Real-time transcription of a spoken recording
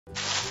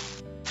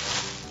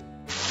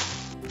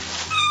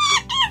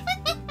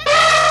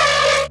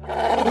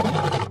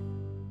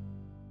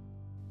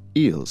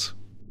Eels.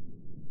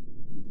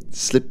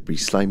 Slippery,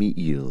 slimy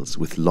eels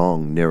with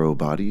long, narrow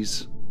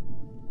bodies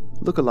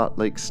look a lot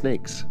like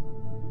snakes.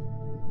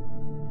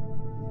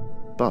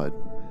 But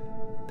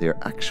they are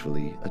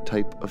actually a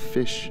type of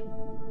fish.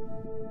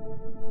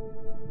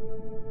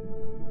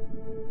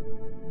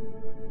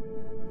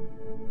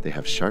 They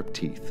have sharp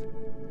teeth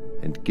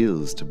and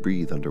gills to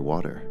breathe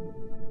underwater.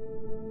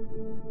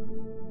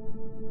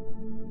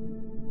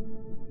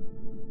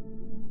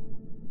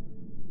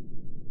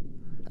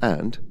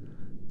 And,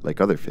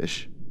 like other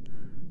fish,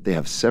 they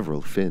have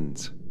several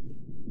fins.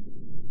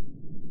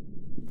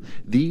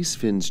 These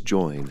fins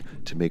join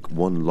to make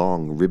one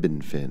long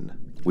ribbon fin,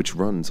 which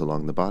runs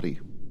along the body.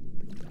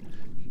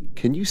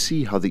 Can you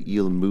see how the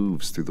eel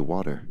moves through the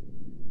water?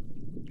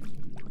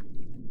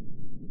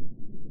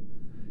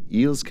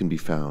 Eels can be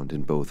found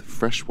in both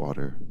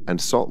freshwater and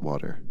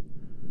saltwater,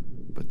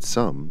 but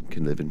some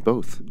can live in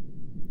both.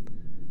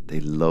 They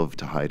love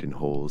to hide in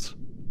holes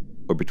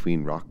or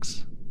between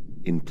rocks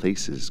in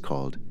places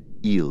called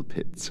eel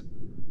pits,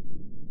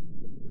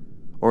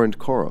 or in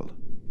coral,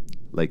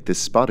 like this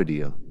spotted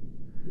eel.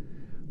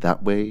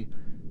 That way,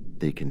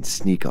 they can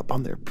sneak up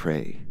on their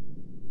prey.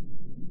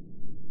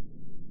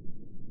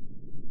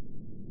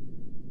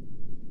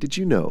 Did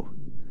you know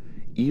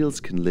eels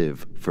can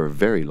live for a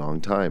very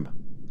long time?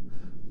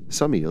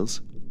 Some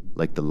eels,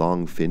 like the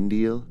long-finned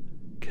eel,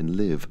 can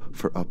live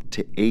for up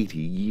to 80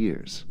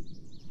 years.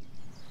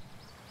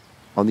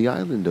 On the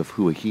island of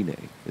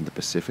Huahine in the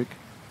Pacific,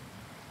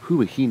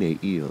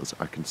 Huahine eels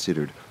are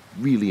considered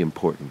really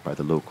important by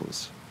the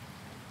locals.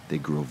 They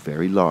grow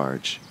very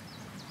large,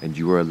 and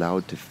you are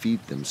allowed to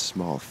feed them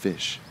small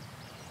fish.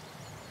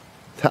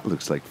 That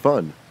looks like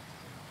fun.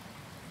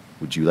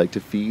 Would you like to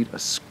feed a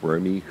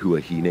squirmy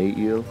Huahine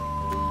eel?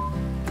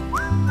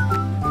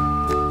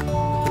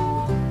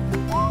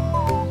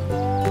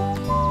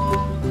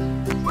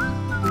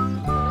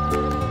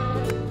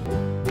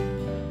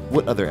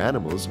 What other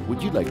animals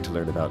would you like to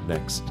learn about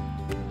next?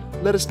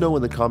 Let us know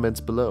in the comments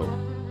below.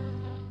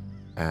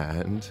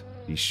 And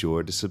be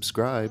sure to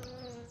subscribe.